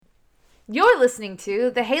You're listening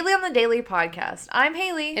to the Haley on the Daily podcast. I'm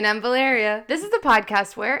Haley. And I'm Valeria. This is the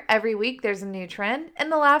podcast where every week there's a new trend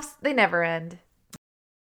and the laughs, they never end.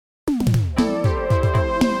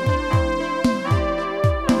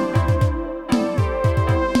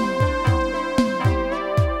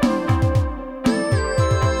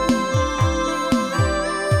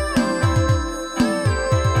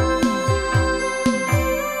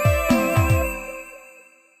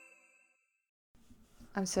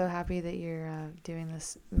 I'm so happy that you're doing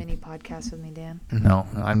this mini podcast with me, Dan. No,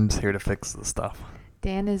 I'm just here to fix the stuff.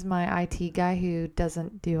 Dan is my IT guy who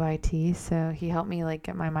doesn't do IT, so he helped me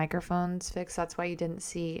get my microphones fixed. That's why you didn't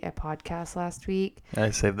see a podcast last week.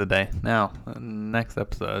 I saved the day. Now, next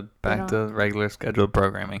episode, back to regular scheduled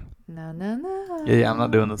programming. No. Yeah, I'm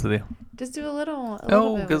not doing this with you. Just do a little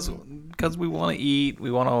No, bit because we want to eat.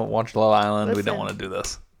 We want to watch Love Island. Listen, we don't want to do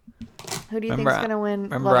this. Who do you think's gonna win?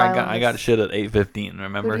 Remember, I got shit at 8:15.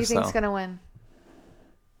 Remember, who do you think's gonna win?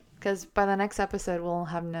 Because by the next episode, we'll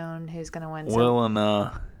have known who's gonna win. Will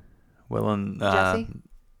and Jesse.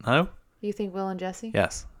 No. You think Will and Jesse?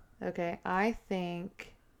 Yes. Okay, I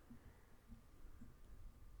think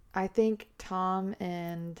Tom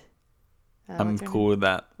and. I'm cool with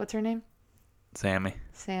that. What's her name? Sammy.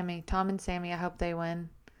 Tom and Sammy. I hope they win.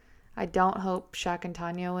 I don't hope Shaq and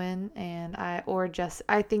Tanya win, and I hope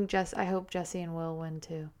Jesse and Will win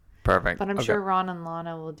too. Perfect. But I'm sure Ron and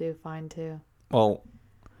Lana will do fine too. Well,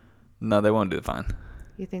 no, they won't do fine.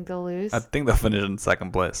 You think they'll lose? I think they'll finish in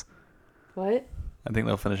second place. What? I think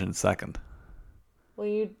they'll finish in second. Well,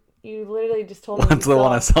 you literally just told me. What's the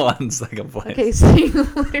one I saw in second place? Okay, so you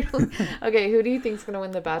literally. Okay, who do you think's gonna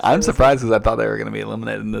win the Bachelor? I'm surprised because I thought they were gonna be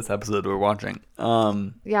eliminated in this episode we're watching.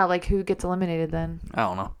 Yeah, who gets eliminated then? I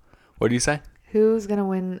don't know. What do you say? Who's gonna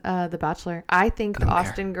win the Bachelor? I think the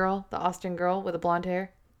Austin girl with the blonde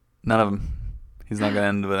hair. None of them. He's not gonna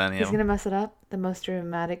end with any of them. He's gonna mess it up. The most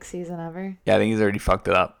dramatic season ever. Yeah, I think he's already fucked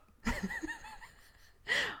it up.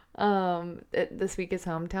 This week is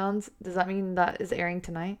Hometowns. Does that mean that is airing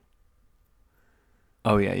tonight?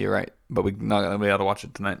 Oh yeah, you're right. But we're not gonna be able to watch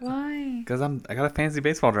it tonight. Why? Because I got a fantasy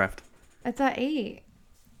baseball draft. It's at 8.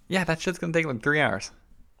 Yeah, that shit's gonna take 3 hours.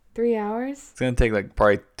 3 hours? It's gonna take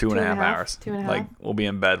probably two and a half hours. 2.5? We'll be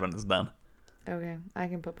in bed when it's done. Okay, I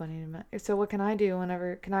can put Bunny in bed. So what can I do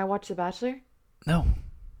whenever? Can I watch The Bachelor? No.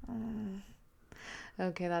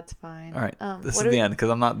 Okay, that's fine. All right. This is the end because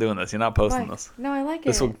I'm not doing this. You're not posting Why? this. No, I like it.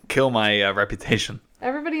 This will kill my reputation.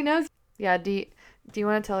 Everybody knows. Yeah. Do you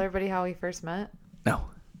want to tell everybody how we first met? No.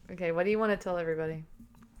 Okay. What do you want to tell everybody?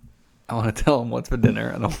 I want to tell them what's for dinner,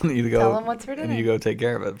 and I want you to go. Tell them what's for dinner. And you go take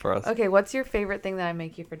care of it for us. Okay. What's your favorite thing that I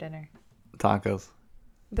make you for dinner? Tacos.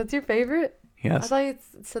 That's your favorite? Yes. I thought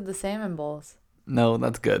you said the salmon bowls. No,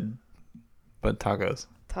 that's good. But tacos.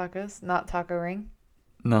 Tacos, not taco ring?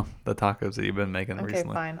 No, the tacos that you've been making recently.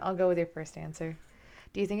 Okay, fine. I'll go with your first answer.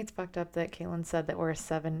 Do you think it's fucked up that Caitlin said that we're a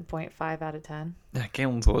 7.5 out of 10? Yeah,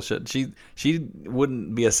 Caitlin's bullshit. She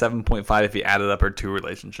wouldn't be a 7.5 if you added up her 2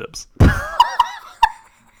 relationships.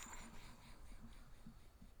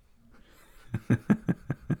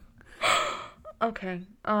 Okay.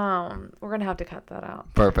 We're gonna have to cut that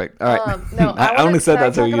out. Perfect. All right. No, I only said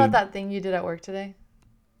that so you. Can I talk about that thing you did at work today?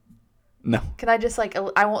 No. Can I just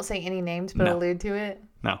I won't say any names, but allude to it?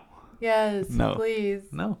 No. Yes. No. Please.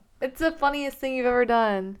 No. It's the funniest thing you've ever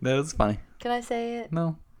done. That was funny. Can I say it?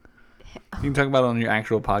 No. You can talk about it on your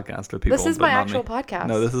actual podcast with people. This is my actual podcast.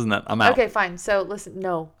 No, this isn't it. I'm out. Okay, fine. So listen,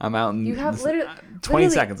 no. I'm out. You have literally 20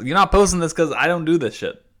 seconds. You're not posting this because I don't do this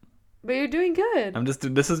shit. But you're doing good.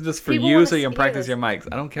 This is just for People you wanna so you can hear practice this. your mics.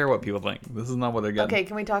 I don't care what people think. This is not what they're getting. Okay,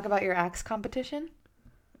 can we talk about your axe competition?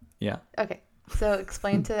 Yeah. Okay. So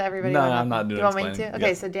explain to everybody. No, what I'm not happened. doing Do you want me explaining. to? Okay,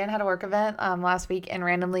 Yes. so Dan had a work event last week, and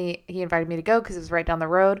randomly he invited me to go because it was right down the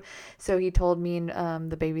road. So he told me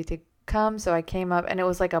and the baby to come. So I came up, and it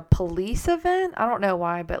was like a police event. I don't know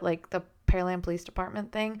why, but the Pearland Police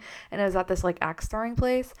Department thing, and it was at this axe throwing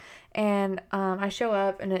place. And I show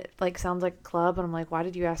up, and it sounds like a club, and I'm like, why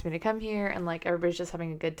did you ask me to come here? And everybody's just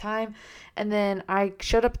having a good time. And then I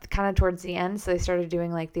showed up kind of towards the end, so they started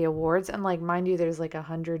doing the awards, and mind you, there's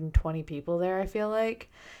 120 people there, I feel like,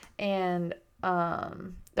 and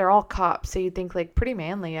they're all cops, so you'd think pretty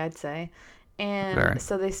manly, I'd say. And Very.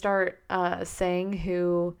 so they start saying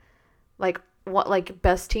who what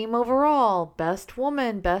best team overall, best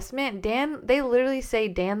woman, best man. Dan, they literally say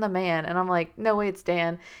Dan the man, and I'm like, no way, it's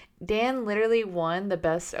Dan. Dan literally won the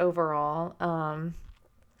best overall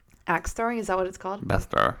axe throwing. Is that what it's called?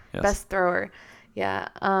 Best thrower. Yes. Best thrower. Yeah.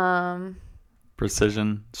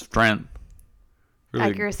 Precision, strength.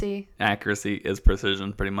 Really, Accuracy. Accuracy is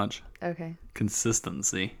precision, pretty much. Okay.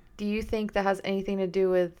 Consistency. Do you think that has anything to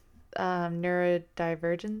do with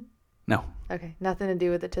neurodivergent? No, Okay, nothing to do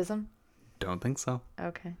with autism? don't think so.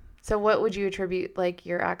 Okay. So what would you attribute like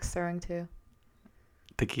your axe throwing to?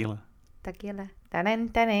 Tequila. Tequila.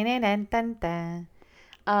 Dun-dun-dun-dun-dun-dun-dun.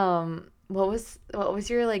 What was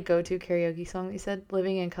your like go-to karaoke song? You said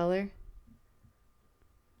 "Living in Color."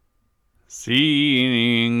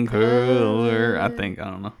 Seeing color. I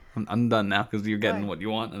don't know. I'm done now because you're getting Why? what you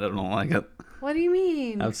want and I don't like it. What do you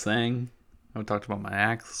mean? I've sang. I've talked about my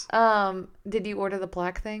axe. Did you order the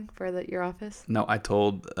plaque thing for your office? No, I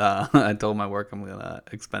told my work I'm gonna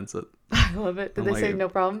expense it. I love it. Did I'm they say like, no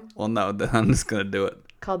problem? Well, no, then I'm just gonna do it.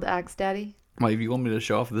 Called the Axe Daddy? Well, if you want me to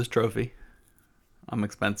show off this trophy, I'm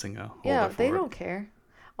expensing a holder Yeah, for they it. don't care.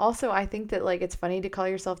 Also, I think that like it's funny to call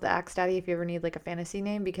yourself the Axe Daddy if you ever need like a fantasy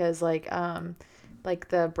name because like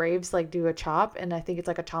the Braves like do a chop and I think it's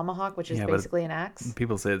like a tomahawk, which is Yeah, but basically an axe.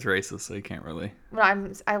 People say it's racist, so you can't really. No,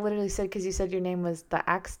 I literally said because you said your name was the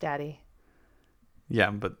Axe Daddy. Yeah,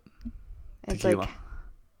 but It's tequila. like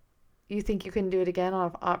you think you can do it again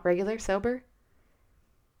on a regular sober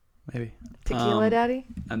Maybe. tequila daddy?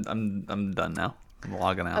 I'm done now. I'm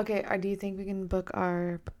logging out. Okay, do you think we can book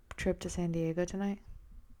our trip to San Diego tonight?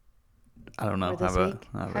 I don't know. Or this week?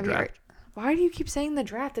 I have a Have you draft. Why do you keep saying the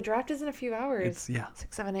draft? The draft is in a few hours. It's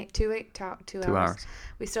 6, 7, 8, 2 2 hours.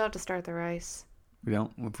 We still have to start the rice. We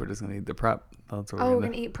don't. If we're just gonna eat the prep, that's what Oh, we're we're gonna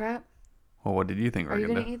gonna do. eat prep? Well, what did you think Are we're you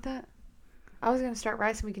gonna gonna do? eat that? I was gonna start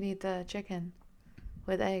rice and we can eat the chicken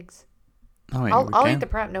with eggs. Oh, wait, I'll eat the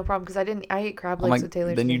prep, no problem, because I ate crab legs with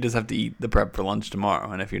Taylor. Then you today. just have to eat the prep for lunch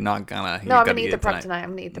tomorrow, and if you're not gonna, No, I'm gotta gonna eat the prep tonight. tonight. I'm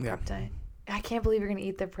gonna eat the prep tonight. I can't believe you're gonna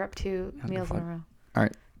eat the prep 2 Okay, meals in a fine. row. All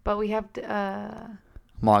right, But we have to.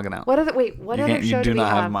 I'm logging out. What other? Wait, what you other can't, show you do do we not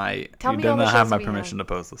have? have my. Tell you me do all the not have shows my we permission to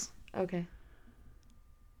post this. Okay.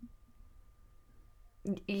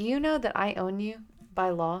 You know that I own you by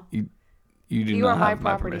law. You do You are not my have my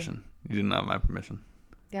property. permission. You do not have my permission.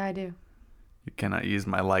 Yeah, I do. You cannot use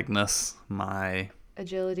my likeness, my.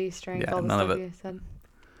 Agility, strength, Yeah, all the none of stuff it. you said.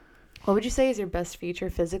 What would you say is your best feature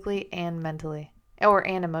physically and mentally,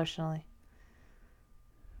 and emotionally?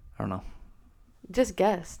 I don't know. Just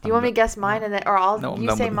guess. Do you I'm want me to done- guess mine and then, or I'll No, I'm you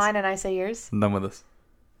done say with this. mine and I say yours? I'm done with this.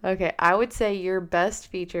 Okay, I would say your best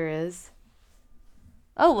feature is.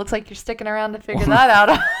 Oh, looks like you're sticking around to figure that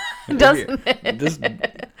out, doesn't it? Just,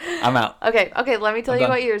 I'm out. Okay, let me tell I'm you done.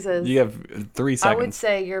 what yours is. You have 3 seconds. I would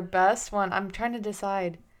say your best one. I'm trying to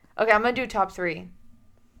decide. Okay, I'm gonna do top 3.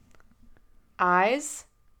 Eyes,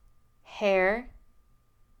 hair,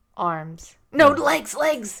 arms. No, legs.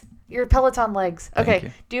 Your Peloton legs. Thank Okay,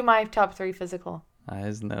 you. do my top 3 physical.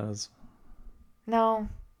 Eyes, nose, No,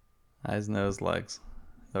 legs. Is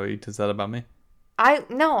that what you just said about me?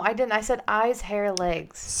 no, I didn't. I said eyes, hair,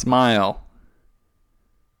 legs. Smile.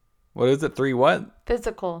 What is it? 3 what?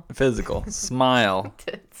 Physical. Physical. Smile.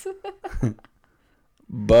 Tits.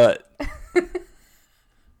 Butt.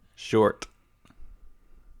 Short.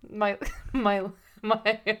 my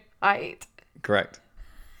height. Correct.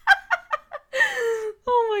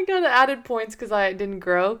 Oh my god! I added points because I didn't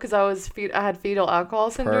grow because I had fetal alcohol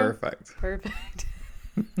syndrome. Perfect.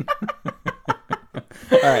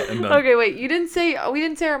 All right, I'm done. Okay, wait. We didn't say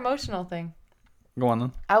our emotional thing. Go on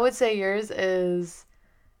then. I would say yours is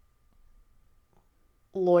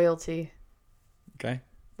loyalty. Okay.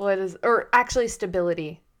 Or actually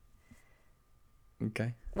stability.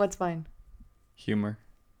 Okay. What's mine? Humor.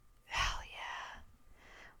 Hell yeah.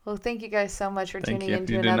 Well, thank you guys so much for Thank tuning you.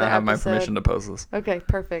 into You do another not have episode. my permission to post this. Okay,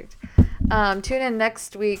 perfect. Tune in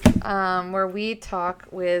next week where we talk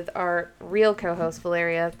with our real co-host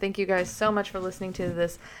Valeria. Thank you guys so much for listening to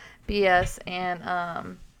this BS,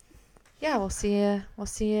 and yeah, we'll see you. We'll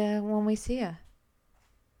see you when we see you.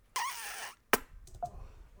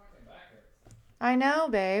 I know,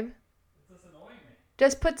 babe. It's just annoying me.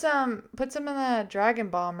 Just put some in the Dragon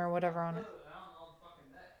Bomb or whatever on it.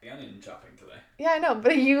 The onion chopping today. Yeah, I know,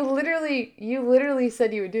 but you literally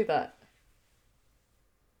said you would do that.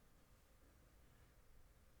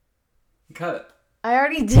 Cut it. I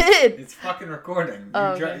already did. It's fucking recording.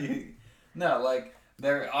 Oh, okay. No, like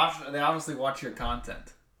they obviously watch your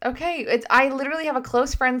content. Okay, I literally have a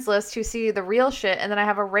close friends list who see the real shit, and then I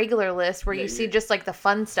have a regular list where Yeah, you see yeah. just like the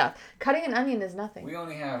fun stuff. Cutting an onion is nothing. We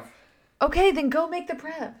only have Okay, then go make the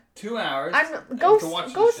prep. 2 hours. Go to watch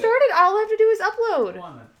start this shit. it. All I have to do is Come upload.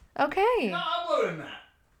 on, then. Okay. Not uploading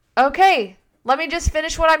that. Okay. Let me just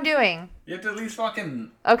finish what I'm doing. You have to at least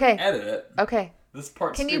fucking Okay. edit it. Okay. This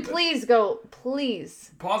part's Can you stupid. please go?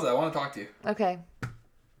 Please. Pause it. I want to talk to you. Okay.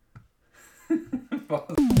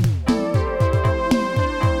 Pause.